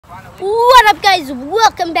What up, guys?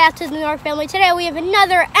 Welcome back to the North family. Today we have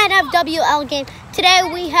another NFWL game. Today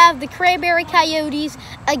we have the Cranbury Coyotes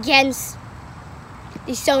against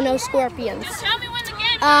the Sono Scorpions.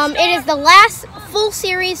 It is the last full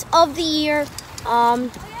series of the year.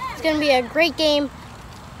 It's going to be a great game.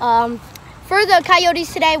 For the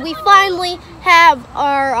Coyotes today, we finally have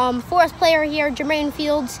our fourth player here, Jermaine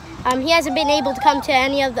Fields. He hasn't been able to come to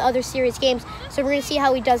any of the other series games, so we're going to see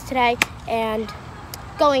how he does today and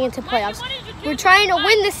going into playoffs. We're trying to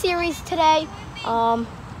win the series today.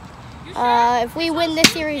 If we win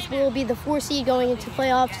this series, we will be the 4 seed going into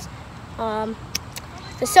playoffs.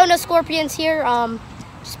 The Sono Scorpions here,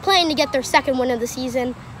 just playing to get their second win of the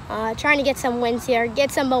season. Trying to get some wins here,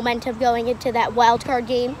 get some momentum going into that wild card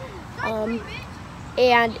game.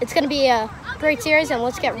 And it's going to be a great series, and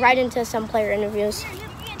let's get right into some player interviews.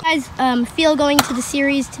 Guys, feel going to the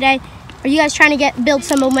series today? Are you guys trying to build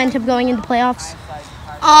some momentum going into playoffs?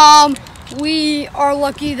 We are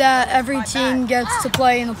lucky that every team gets to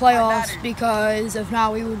play in the playoffs, because if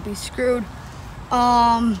not, we would be screwed.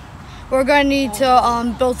 We're going to need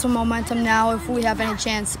to build some momentum now if we have any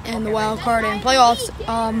chance in the wild card and playoffs.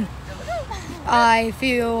 I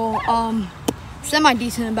feel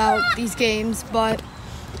semi-decent about these games, but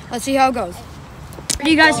let's see how it goes. How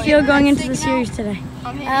do you guys feel going into the series today?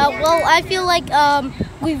 Well, I feel like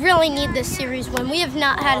we really need this series win. We have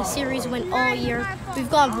not had a series win all year. We've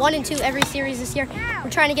gone 1-2 every series this year. We're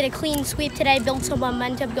trying to get a clean sweep today, build some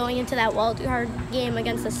momentum going into that wild card game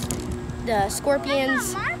against the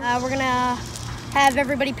Scorpions. We're going to have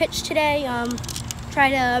everybody pitch today, try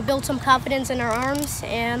to build some confidence in our arms,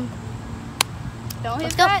 and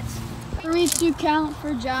let's go. 3-2 count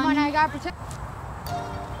for John. Come on, I got protect.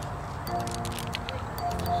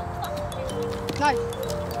 Nice.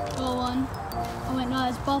 Ball 1. Oh wait, no,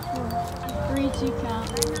 it's ball 4. 3-2 count.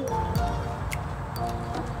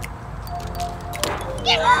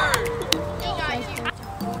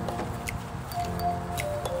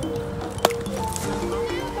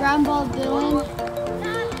 Ground ball, Dylan.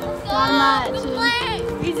 Got him at 2.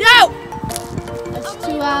 He's out. That's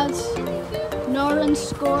 2 outs. No runs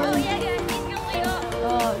scored.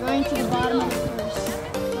 Going to the bottom of the first.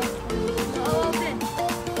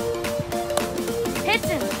 Hits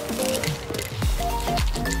him.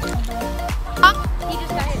 He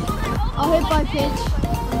just got hit. I'll hit by pitch.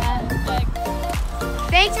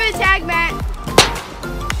 Thanks for the tag, Matt.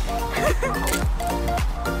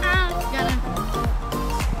 Got him.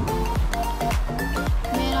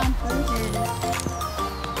 Man on first.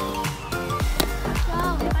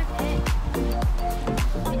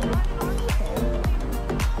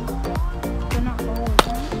 They're not forward,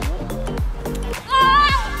 right?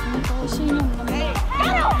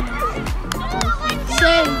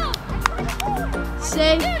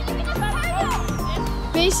 Save.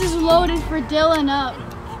 Bases loaded for Dylan up.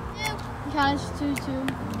 Catch 2-2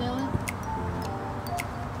 for Dylan.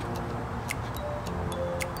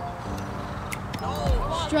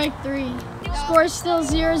 Strike 3. Score still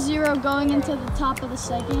 0-0 going into the top of the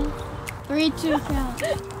second. 3-2 count.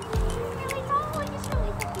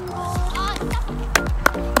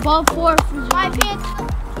 Ball 4 for John.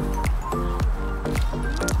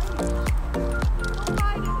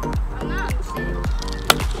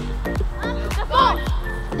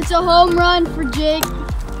 It's a home run for Jake.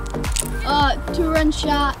 2-run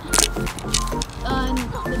shot on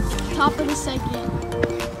the top of the second.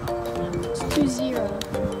 It's 2-0.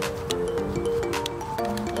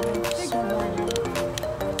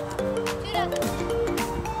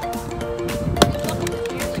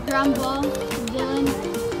 Ground ball for Dylan.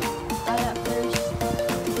 Out at first.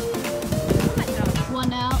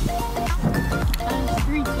 1 out. And it's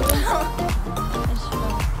 3-2.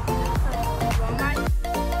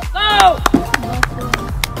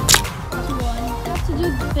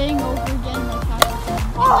 Thing over again like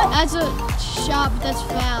how that's a shot, but that's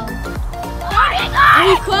foul. And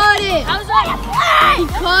he caught it! He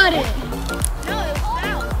caught it! No, it was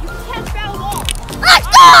foul. You can't foul ball. Let's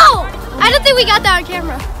go! I don't think we got that on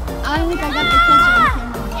camera. I don't think I got the catch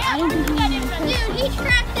on camera. I didn't think he was even catch. Dude, he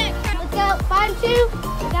tracked that. Let's go. 5-2.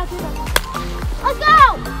 Let's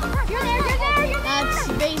go! You're there. That's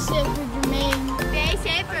base hit for Jermaine. Base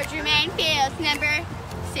hit for Jermaine Fields, number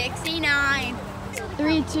 69.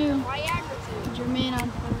 3-2. Jermaine on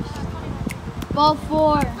first. Ball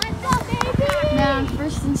 4. Let's go, baby! Man on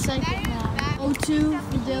first and second now. 0-2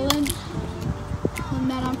 for Dylan. And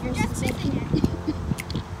man on first and second.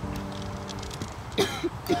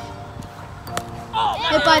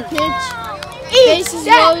 Hit by pitch. Bases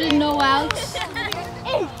loaded, no outs.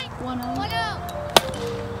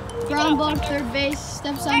 1-0. Ground ball, third base,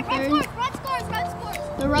 steps on third.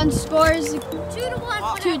 The run scores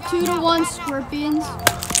 2-1. 2-1 Scorpions.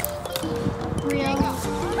 3-0.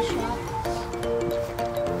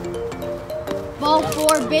 Ball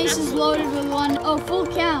 4, bases loaded with 1. Oh, full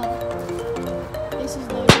count. Bases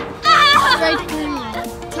loaded. Strike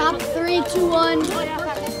 3. Top 3, 2-1.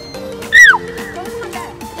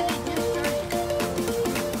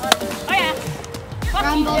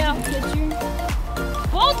 Ground ball to the pitcher.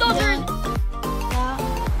 Bulldozers!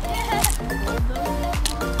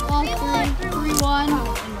 Ball 3, 3-1.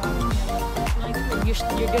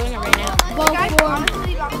 You're doing it right now. Ball 4.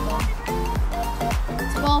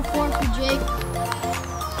 It's ball 4 for Jake.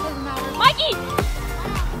 Mikey!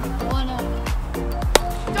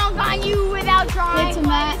 1-0. Dunk on you without trying. Hit to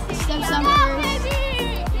Matt. Steps on first.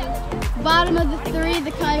 Bottom of the 3,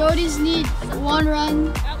 the Coyotes need 1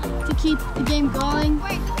 run to keep the game going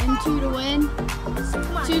and 2 to win.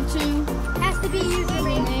 2-2. Has to be you,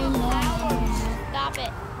 Jermaine. Stop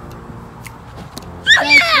it.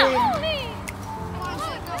 Strike 3.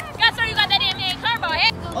 That's where you got that damn carbo,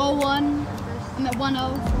 eh? 0-1. I'm at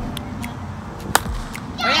 1-0.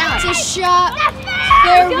 It's a shot.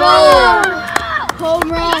 Fair ball.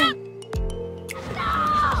 Home run.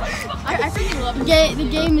 I freaking love it. The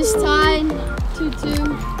game is tied.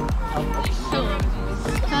 2-2.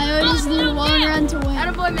 Coyotes need 1 run to win.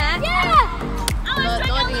 Attaboy, Matt. Yeah!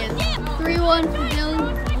 The only thing is, 3-1 for Dylan.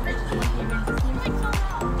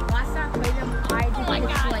 last time I played them, I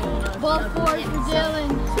just Ball 4 for Dylan.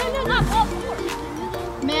 No, ball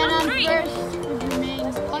 4. Man on first for Jermaine.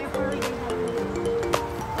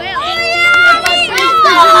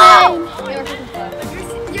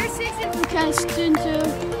 You're 6 and Okay, student 2.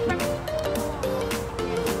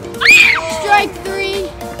 Strike 3.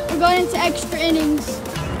 We're going into extra innings.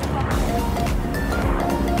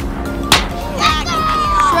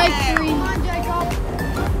 Strike 3.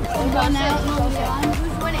 We're going out.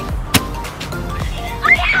 who's winning?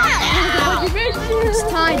 It's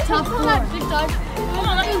tied, top 4.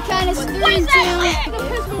 Count is 3-2.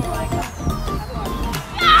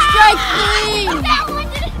 Strike 3.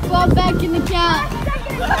 Fall back in the count.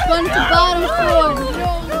 Going to the bottom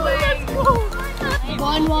 4.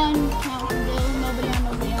 1-1. Count for Dylan. Nobody on,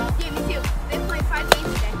 nobody out. Yeah, me too. They played 5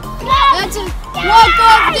 games today. That's a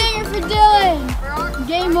walk-off dinger for Dylan.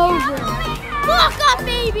 Game over. Walk up,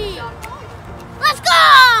 baby! Let's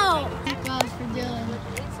go! Goals for Dylan.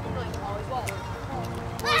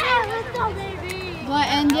 Let's go, baby! Do I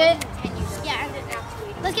end it? Yeah, end it now.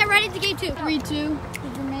 Let's get ready to game 2. 3-2 for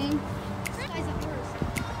Jermaine.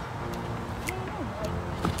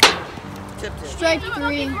 Strike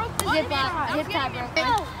 3. Zip tie, bro.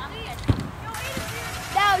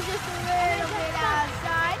 That was just a little bit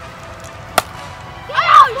outside.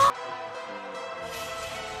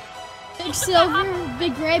 Big Silver,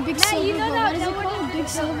 Big Gray, Big Silver, but what is it called? Big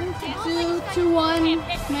Silver. 2-1.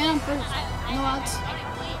 Man on first. No outs.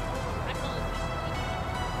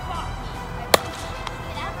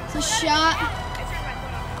 It's a shot.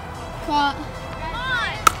 Caught.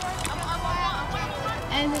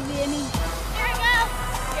 End of the inning.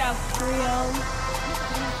 3-0.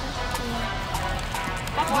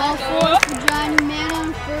 Ball 4 for Johnny. Man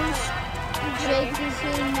on first. Jake is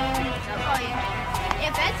hitting there.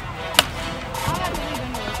 Yeah, Fetz?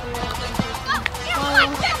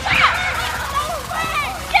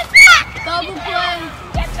 Double play.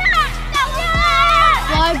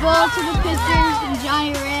 Fly ball to the pitchers and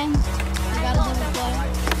Johnny ran. We got a double play.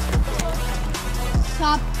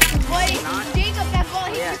 Top. Jacob, that ball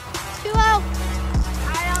hit you. 2 out.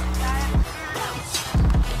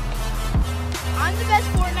 I'm the best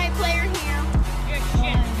Fortnite player here.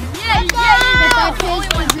 Hit that pitch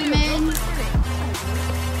for Jermaine.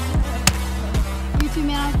 3-2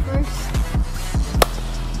 man on first.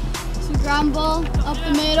 So ground ball up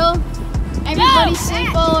the middle. Everybody's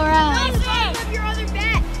safe all around. Your other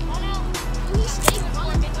bat.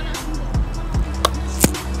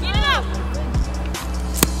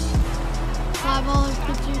 Fly ball is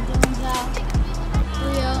pitcher, Dylan's out.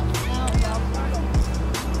 3-0.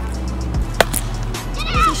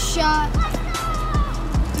 It's a shot.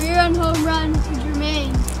 3-run home run for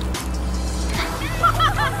Jermaine.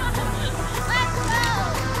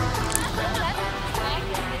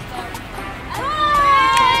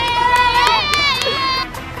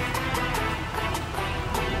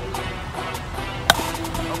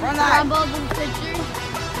 Ground ball to the pitcher.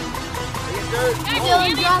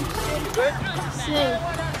 Dylan drops. Safe.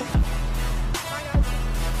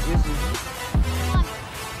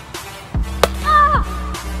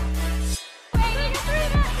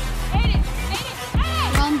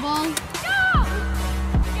 Ground ball.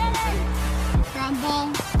 Ground ball.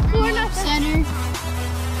 Center.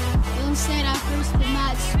 stayed at first, but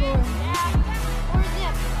Matt scored.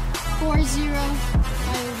 4-0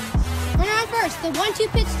 Coyotes. Runner on first. The 1-2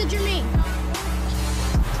 pitch to Jermaine.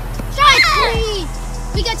 Strike three.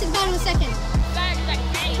 We got to the bottom of the second.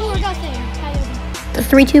 We're nothing. Coyotes. The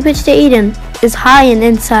 3-2 pitch to Eden is high and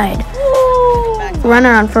inside.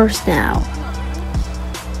 Runner on first now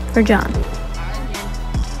for John.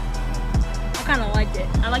 I kind of liked it.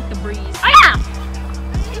 I like the breeze. Hit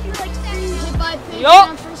by pitch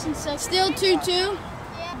on first and second. Still 2-2.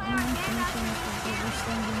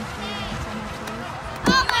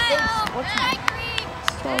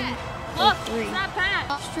 Look, it's not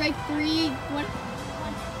Pat. Strike three.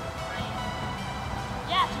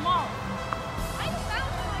 Yeah, tomorrow.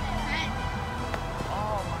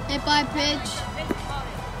 Hit by pitch.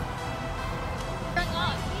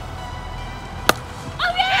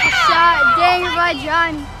 Shot. Dang it by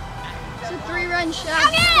Johnny. It's a 3-run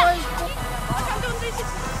shot.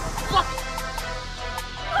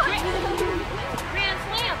 Grand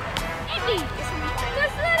slam. Andy.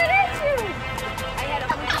 That's not an issue.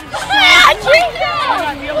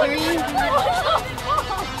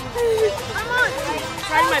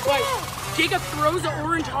 Trying my bike. Jacob throws an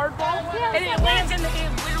orange hardball and it lands in the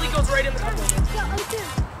it literally goes right in the cup.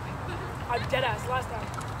 I'm dead ass last time.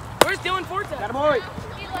 Where's Dylan Forte? Got him already.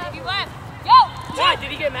 He left. Yo! Why? Did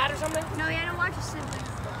he get mad or something? No, you don't watch his siblings.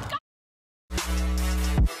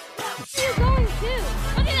 You're going too.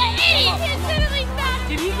 Look at that idiot. He's literally back.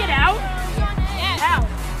 Did he get out? Yeah. How?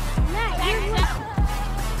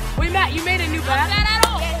 Wait, Matt, you made a new bat? Not at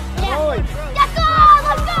all. Let's go!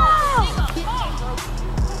 Let's go!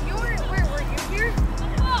 Where were you here?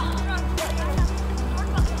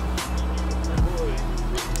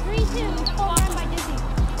 3-2. Full run by Disney.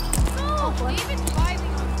 David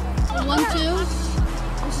driving. 1-2.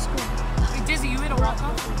 What's the score? Wait, Dizzy, you hit a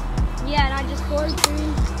walk-off? Yeah, and I just scored 3.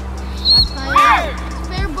 That's Coyotes.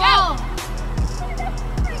 Fair ball.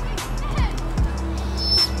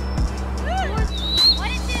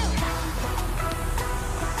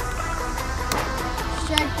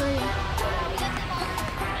 Strike 3.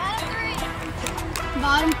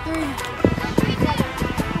 Bottom 3.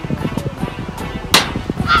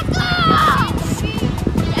 Let's go!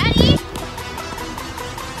 Daddy?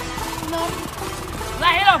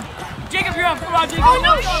 Let hit him! Jacob, you're up. Come on, Jacob. Oh,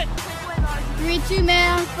 no shit! 3-2 man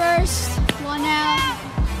on first. 1 out.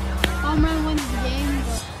 Home run wins the game.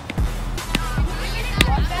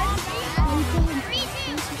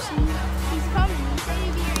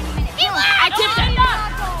 I tipped it.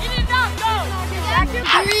 He did not go.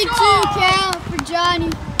 3-2 count for Johnny.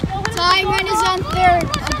 Tying run is on third.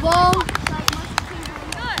 A ball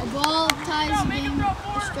ties the game. The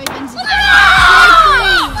strike ends the game.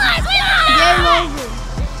 Strike 3. Game over.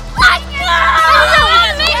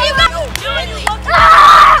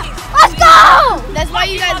 Let's go! That's why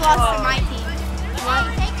you guys lost to my team.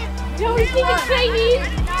 No, he's thinking Chinese.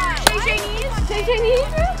 Chinese?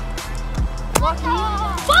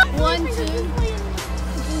 1-2.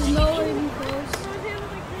 This is nowhere even close.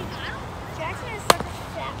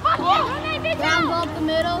 Ground ball up the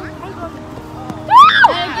middle.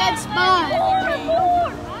 And it gets by.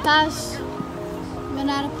 Pass. Run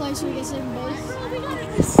out of place so we get second base.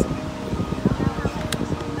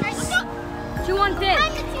 2-1 pitch.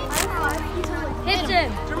 Hits him.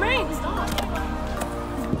 Jermaine, stop.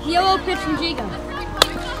 Yellow pitch from Jacob.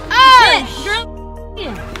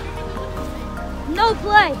 No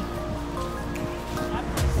play.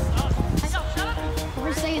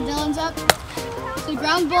 First second, Dylan's up. So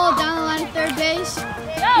ground ball down the line of third base.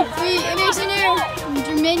 It makes an error. And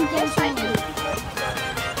Jermaine goes home.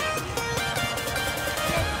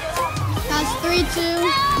 Pass 3-2.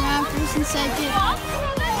 Now first and second.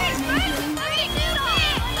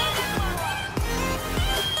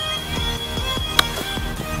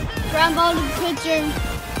 Ground ball to the pitcher.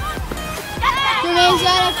 Jermaine's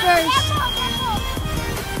out at first.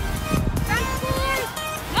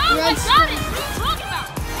 That's not it. What are you talking about?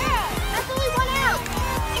 That's only 1 out.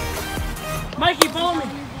 Mikey, follow me.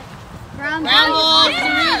 Ground Ground ball. ball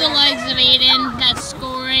through the legs of Aiden. That's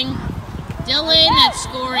scoring. Dylan, that's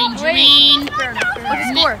scoring. Jermaine. What's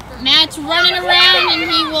the score? Matt's running around and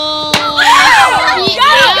he will. He's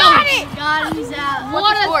Got out. it. Got it. He's out.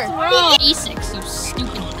 What a score? throw. E6, you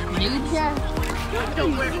stupid noob.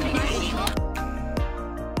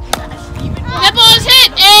 That ball is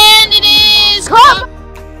hit and it is.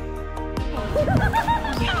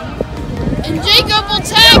 And Jacob will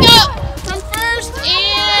tag up from first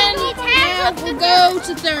and Matt will go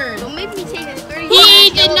to third. Don't make me take it 30. He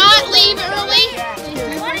did not leave early.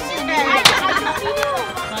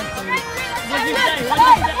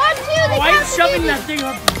 Why are you shoving that thing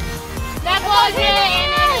up? That ball is hit,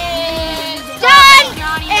 and it is John!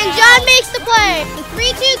 And John makes the play. The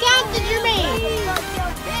 3-2 count to Jermaine.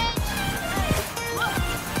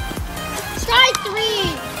 Strike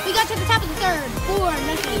 3. We got to the top of the third.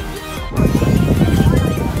 4-0.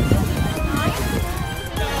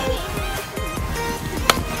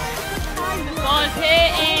 ball is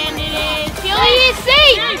hit, and it is fielded. He is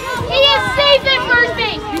safe. He is safe at first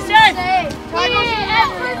base. He's safe. He is at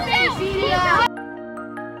first base.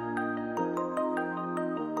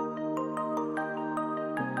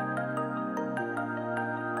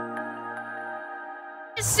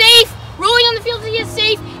 Safe, rolling on the field, he is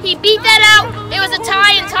safe. He beat that out. It was a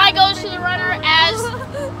tie, and tie goes to the runner, as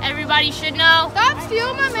everybody should know. Stop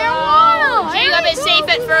stealing my marijuana. Jacob is safe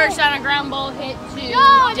at first on a ground ball hit to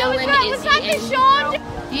Dylan Izzy.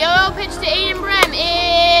 The yellow pitch to Aiden Brem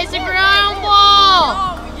is a ground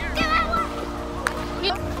ball.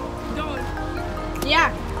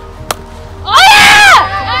 Yeah. Oh yeah!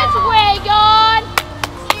 That's way gone.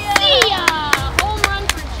 See ya! Home run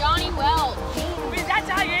for Johnny Wells. Is that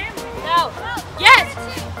tie game? No. Yes!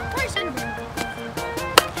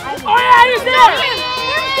 Oh yeah, he's there!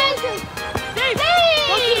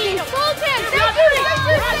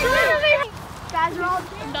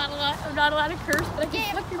 I'm not allowed to curse, but I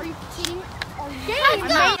can fucking And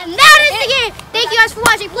that is the game. Thank you guys for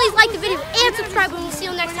watching. Please like the video and subscribe, and we'll see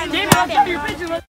you next time.